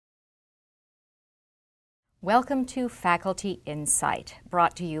Welcome to Faculty Insight,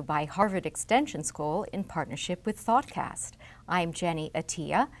 brought to you by Harvard Extension School in partnership with ThoughtCast. I'm Jenny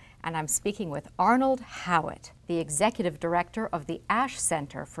Attiyeh, and I'm speaking with Arnold Howitt, the Executive Director of the Ash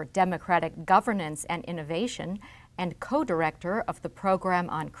Center for Democratic Governance and Innovation and co-director of the Program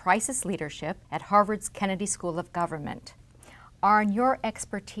on Crisis Leadership at Harvard's Kennedy School of Government. Arn, your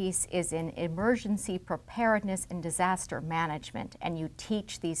expertise is in emergency preparedness and disaster management, and you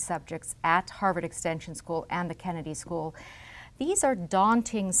teach these subjects at Harvard Extension School and the Kennedy School. These are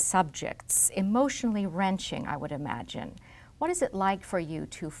daunting subjects, emotionally wrenching, I would imagine. What is it like for you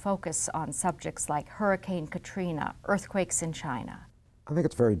to focus on subjects like Hurricane Katrina, earthquakes in China? I think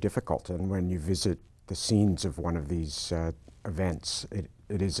it's very difficult, and when you visit the scenes of one of these events,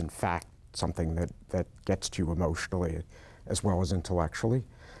 it is in fact something that gets to you emotionally as well as intellectually.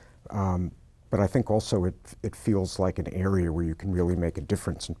 But I think also it feels like an area where you can really make a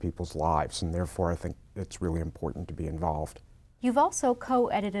difference in people's lives, and therefore I think it's really important to be involved. You've also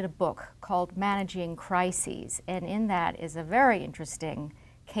co-edited a book called Managing Crises, and in that is a very interesting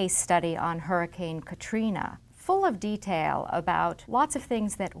case study on Hurricane Katrina, full of detail about lots of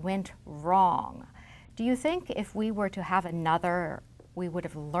things that went wrong. Do you think if we were to have another, we would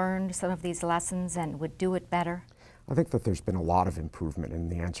have learned some of these lessons and would do it better? I think that there's been a lot of improvement, and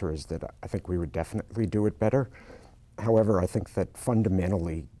the answer is that I think we would definitely do it better. However, I think that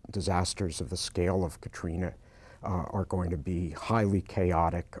fundamentally disasters of the scale of Katrina are going to be highly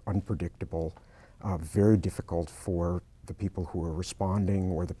chaotic, unpredictable, very difficult for the people who are responding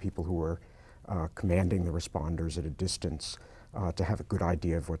or the people who are commanding the responders at a distance to have a good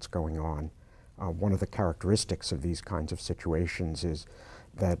idea of what's going on. One of the characteristics of these kinds of situations is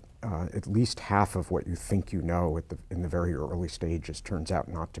that at least half of what you think you know in the very early stages turns out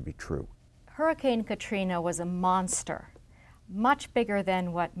not to be true. Hurricane Katrina was a monster, much bigger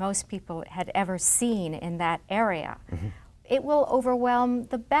than what most people had ever seen in that area. Mm-hmm. It will overwhelm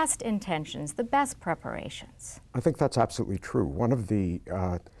the best intentions, the best preparations. I think that's absolutely true. One of the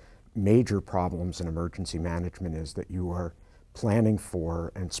major problems in emergency management is that you are planning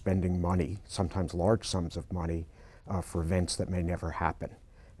for and spending money, sometimes large sums of money, for events that may never happen.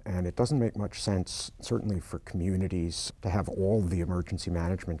 And it doesn't make much sense, certainly for communities, to have all the emergency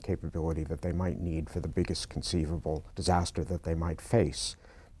management capability that they might need for the biggest conceivable disaster that they might face.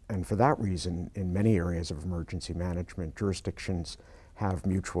 And for that reason, in many areas of emergency management, jurisdictions have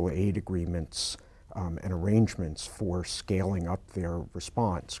mutual aid agreements and arrangements for scaling up their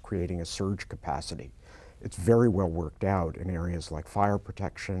response, creating a surge capacity. It's very well worked out in areas like fire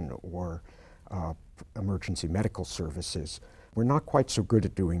protection or emergency medical services. We're not quite so good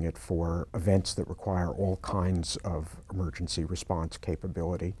at doing it for events that require all kinds of emergency response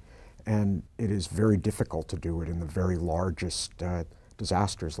capability, and it is very difficult to do it in the very largest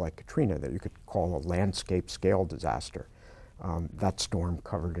disasters like Katrina that you could call a landscape scale disaster. That storm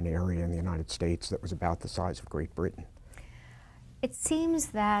covered an area in the United States that was about the size of Great Britain. It seems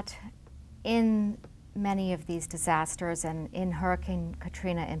that in many of these disasters, and in Hurricane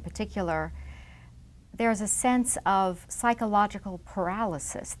Katrina in particular, there's a sense of psychological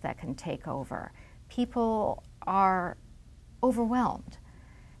paralysis that can take over. People are overwhelmed.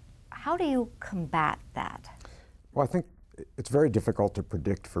 How do you combat that? Well, I think it's very difficult to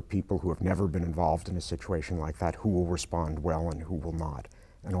predict for people who have never been involved in a situation like that who will respond well and who will not.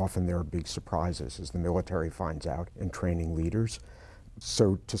 And often there are big surprises, as the military finds out in training leaders.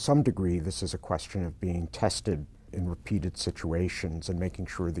 So to some degree, this is a question of being tested in repeated situations and making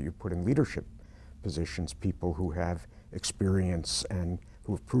sure that you put in leadership positions people who have experience and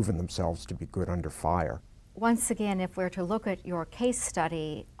who have proven themselves to be good under fire. Once again, if we're to look at your case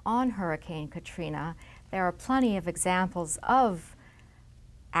study on Hurricane Katrina, there are plenty of examples of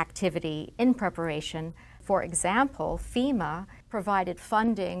activity in preparation. For example, FEMA provided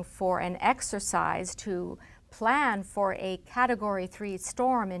funding for an exercise to plan for a Category 3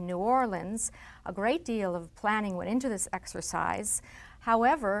 storm in New Orleans. A great deal of planning went into this exercise.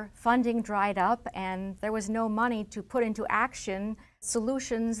 However, funding dried up and there was no money to put into action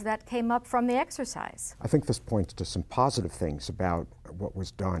solutions that came up from the exercise. I think this points to some positive things about what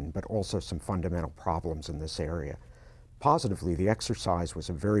was done, but also some fundamental problems in this area. Positively, the exercise was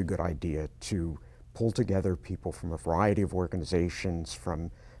a very good idea to pull together people from a variety of organizations,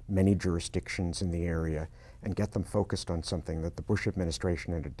 from many jurisdictions in the area, and get them focused on something that the Bush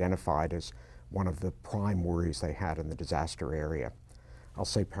administration had identified as one of the prime worries they had in the disaster area. I'll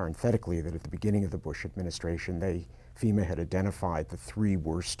say parenthetically that at the beginning of the Bush administration, FEMA had identified the three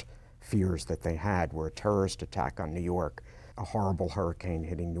worst fears that they had were a terrorist attack on New York, a horrible hurricane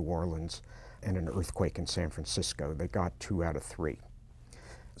hitting New Orleans, and an earthquake in San Francisco. They got 2 out of 3.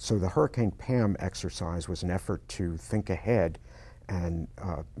 So the Hurricane PAM exercise was an effort to think ahead and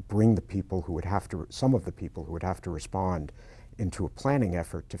bring the people who would have to, some of the people who would have to respond into a planning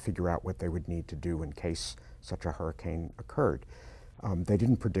effort to figure out what they would need to do in case such a hurricane occurred. They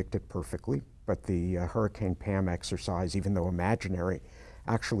didn't predict it perfectly, but the Hurricane PAM exercise, even though imaginary,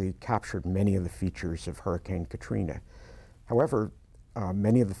 actually captured many of the features of Hurricane Katrina. However,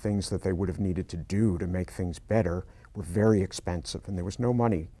 many of the things that they would have needed to do to make things better were very expensive, and there was no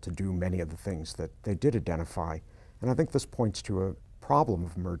money to do many of the things that they did identify. And I think this points to a problem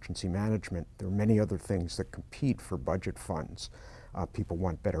of emergency management. There are many other things that compete for budget funds. People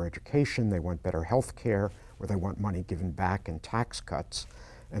want better education, they want better health care, or they want money given back in tax cuts.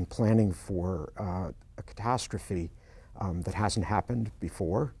 And planning for a catastrophe that hasn't happened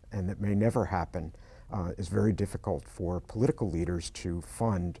before and that may never happen is very difficult for political leaders to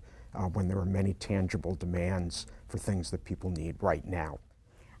fund when there are many tangible demands for things that people need right now.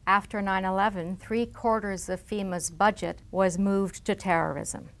 After 9/11, 3/4 of FEMA's budget was moved to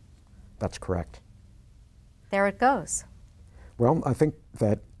terrorism. That's correct. There it goes. Well, I think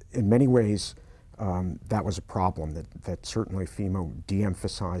that in many ways that was a problem, that certainly FEMA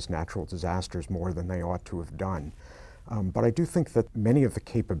de-emphasized natural disasters more than they ought to have done. But I do think that many of the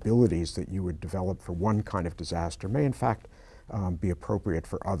capabilities that you would develop for one kind of disaster may in fact be appropriate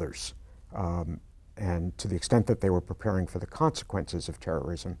for others. And to the extent that they were preparing for the consequences of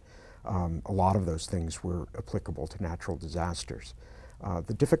terrorism, a lot of those things were applicable to natural disasters.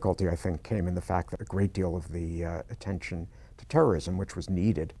 The difficulty, I think, came in the fact that a great deal of the attention to terrorism, which was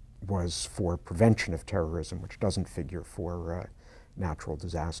needed, was for prevention of terrorism, which doesn't figure for natural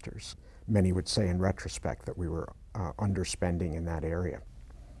disasters. Many would say in retrospect that we were underspending in that area.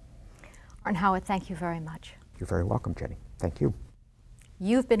 Arnold Howitt, thank you very much. You're very welcome, Jenny. Thank you.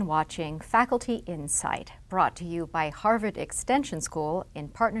 You've been watching Faculty Insight, brought to you by Harvard Extension School in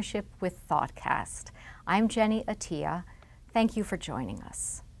partnership with ThoughtCast. I'm Jenny Attiyeh. Thank you for joining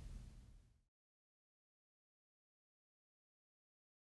us.